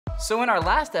So in our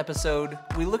last episode,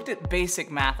 we looked at basic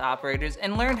math operators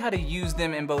and learned how to use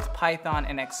them in both Python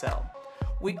and Excel.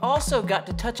 We also got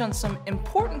to touch on some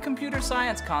important computer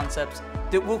science concepts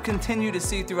that we'll continue to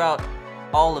see throughout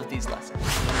all of these lessons.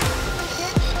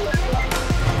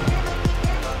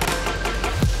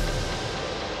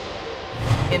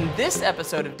 In this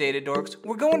episode of Data Dorks,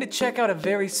 we're going to check out a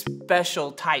very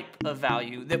special type of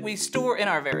value that we store in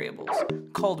our variables,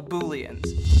 called Booleans.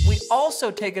 We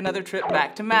also take another trip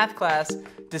back to math class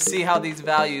to see how these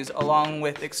values, along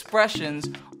with expressions,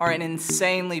 are an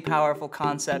insanely powerful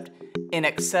concept in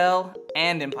Excel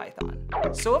and in Python.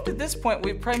 So up to this point,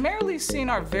 we've primarily seen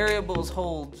our variables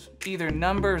hold either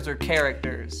numbers or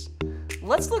characters.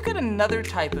 Let's look at another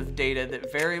type of data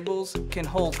that variables can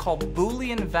hold called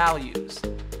Boolean Values.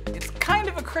 It's kind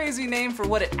of a crazy name for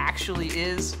what it actually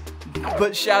is,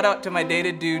 but shout out to my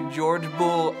data dude George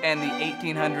Boole and the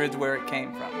 1800s where it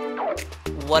came from.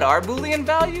 What are Boolean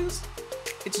values?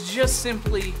 It's just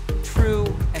simply true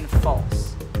and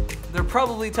false. There are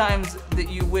probably times that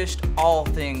you wished all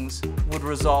things would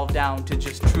resolve down to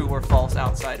just true or false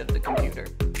outside of the computer.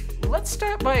 Let's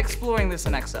start by exploring this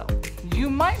in Excel. You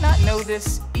might not know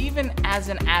this even as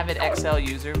an avid Excel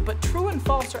user, but true and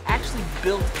false are actually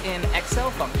built-in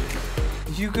Excel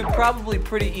functions. You could probably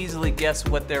pretty easily guess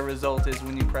what their result is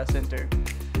when you press enter.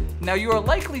 Now you are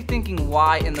likely thinking,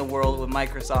 why in the world would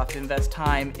Microsoft invest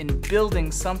time in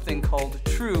building something called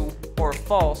true or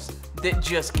false that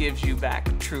just gives you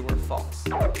back true or false?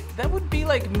 That would be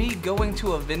like me going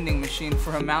to a vending machine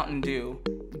for a Mountain Dew,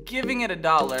 giving it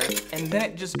 $1, and then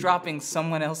it just dropping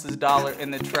someone else's dollar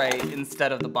in the tray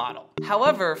instead of the bottle.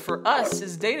 However, for us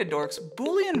as data dorks,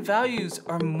 Boolean values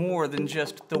are more than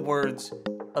just the words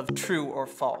of true or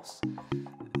false.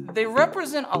 They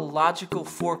represent a logical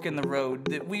fork in the road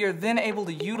that we are then able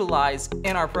to utilize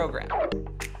in our program.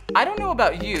 I don't know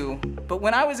about you, but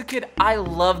when I was a kid, I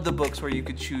loved the books where you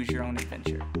could choose your own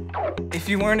adventure. If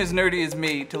you weren't as nerdy as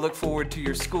me to look forward to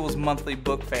your school's monthly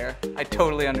book fair, I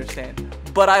totally understand.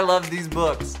 But I love these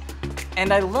books.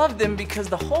 And I loved them because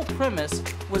the whole premise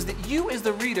was that you as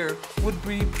the reader would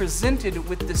be presented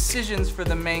with decisions for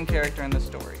the main character in the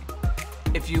story.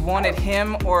 If you wanted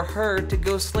him or her to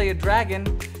go slay a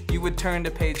dragon, you would turn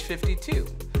to page 52.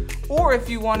 Or if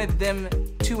you wanted them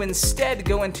to instead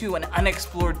go into an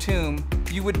unexplored tomb,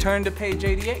 you would turn to page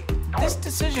 88. This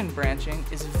decision branching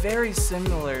is very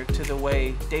similar to the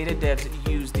way data devs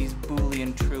use these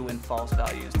Boolean true and false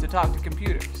values to talk to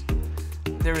computers.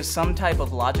 There is some type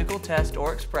of logical test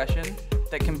or expression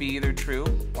that can be either true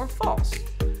or false.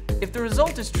 If the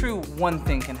result is true, one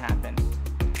thing can happen.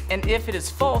 And if it is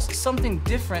false, something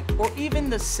different or even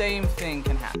the same thing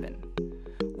can happen.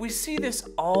 We see this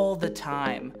all the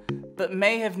time, but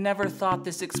may have never thought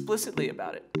this explicitly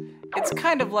about it. It's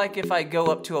kind of like if I go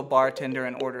up to a bartender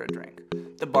and order a drink.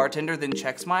 The bartender then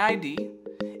checks my ID.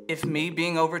 If me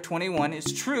being over 21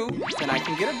 is true, then I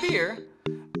can get a beer.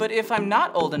 But if I'm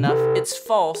not old enough, it's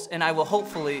false, and I will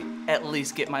hopefully at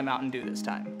least get my Mountain Dew this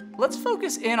time. Let's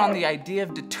focus in on the idea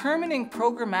of determining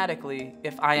programmatically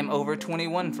if I am over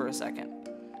 21 for a second.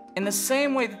 In the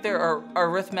same way that there are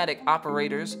arithmetic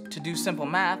operators to do simple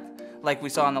math, like we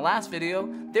saw in the last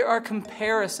video, there are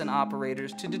comparison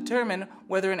operators to determine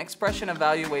whether an expression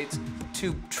evaluates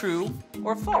to true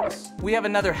or false. We have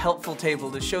another helpful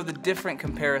table to show the different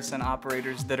comparison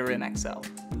operators that are in Excel.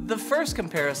 The first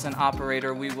comparison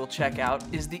operator we will check out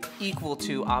is the equal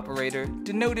to operator,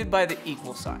 denoted by the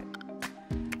equal sign.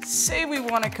 Say we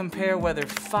want to compare whether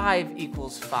 5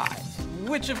 equals 5,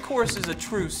 which of course is a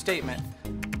true statement,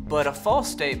 but a false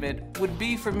statement would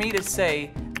be for me to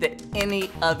say that any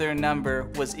other number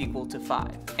was equal to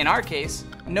 5. In our case,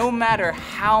 no matter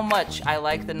how much I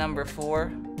like the number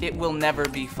 4, it will never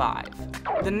be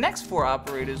 5. The next 4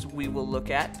 operators we will look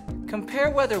at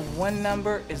compare whether one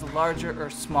number is larger or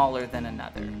smaller than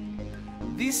another.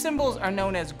 These symbols are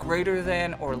known as greater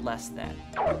than or less than.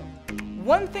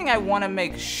 One thing I want to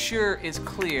make sure is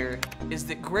clear is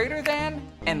that greater than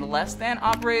and less than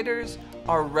operators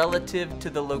are relative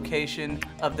to the location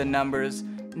of the numbers,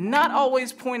 not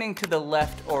always pointing to the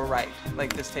left or right,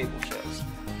 like this table shows.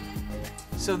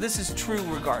 So this is true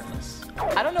regardless.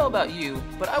 I don't know about you,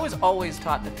 but I was always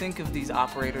taught to think of these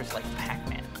operators like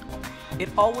Pac-Man. It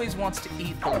always wants to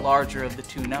eat the larger of the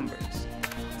two numbers.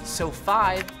 So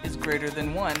 5 is greater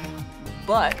than 1,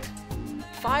 but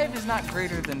 5 is not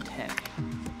greater than 10.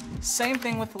 Same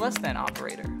thing with the less than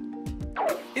operator.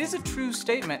 It is a true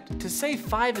statement to say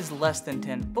 5 is less than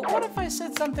 10, but what if I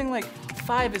said something like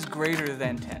 5 is greater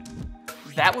than 10?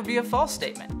 That would be a false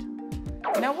statement.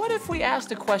 Now what if we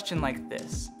asked a question like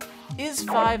this? Is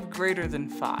 5 greater than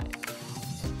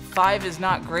 5? 5 is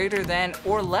not greater than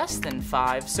or less than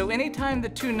 5, so anytime the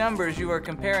two numbers you are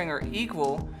comparing are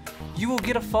equal, you will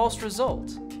get a false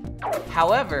result.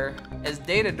 However, as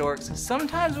data dorks,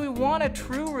 sometimes we want a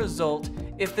true result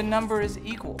if the number is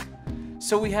equal.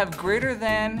 So we have greater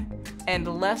than and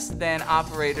less than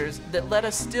operators that let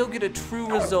us still get a true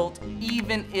result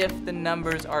even if the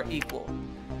numbers are equal.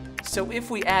 So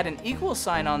if we add an equal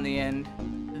sign on the end,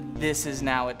 this is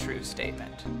now a true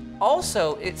statement.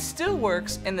 Also, it still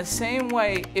works in the same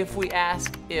way if we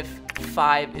ask if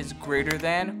 5 is greater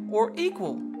than or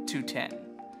equal to 10.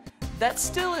 That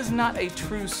still is not a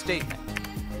true statement.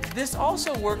 This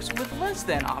also works with less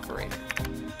than operator.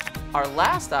 Our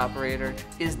last operator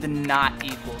is the not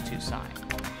equal to sign,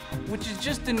 which is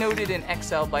just denoted in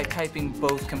Excel by typing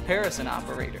both comparison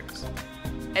operators.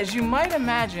 As you might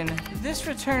imagine, this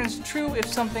returns true if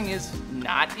something is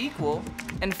not equal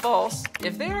and false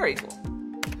if they are equal.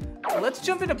 Let's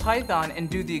jump into Python and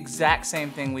do the exact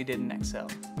same thing we did in Excel.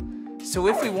 So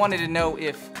if we wanted to know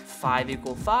if 5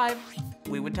 equals 5,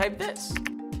 we would type this.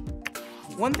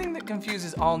 One thing that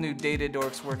confuses all new data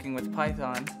dorks working with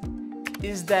Python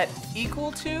is that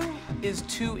equal to is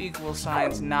two equal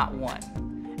signs, not one.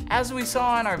 As we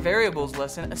saw in our variables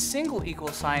lesson, a single equal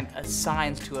sign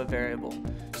assigns to a variable,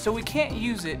 so we can't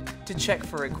use it to check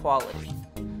for equality.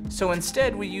 So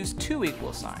instead we use two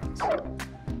equal signs.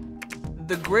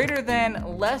 The greater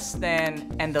than, less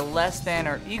than, and the less than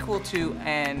or equal to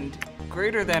and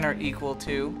greater than or equal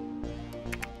to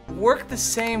work the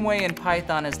same way in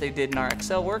Python as they did in our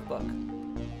Excel workbook.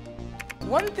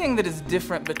 One thing that is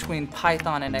different between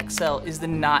Python and Excel is the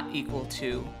not equal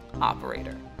to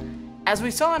operator. As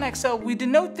we saw in Excel, we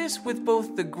denote this with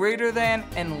both the greater than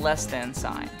and less than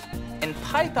sign. In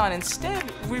Python, instead,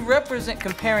 we represent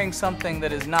comparing something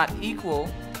that is not equal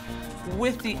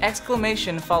with the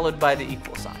exclamation followed by the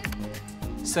equal sign.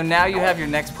 So now you have your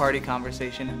next party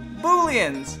conversation.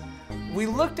 Booleans! We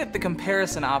looked at the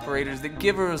comparison operators that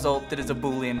give a result that is a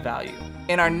Boolean value.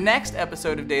 In our next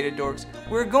episode of Data Dorks,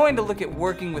 we're going to look at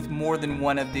working with more than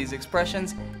one of these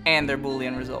expressions and their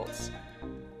Boolean results.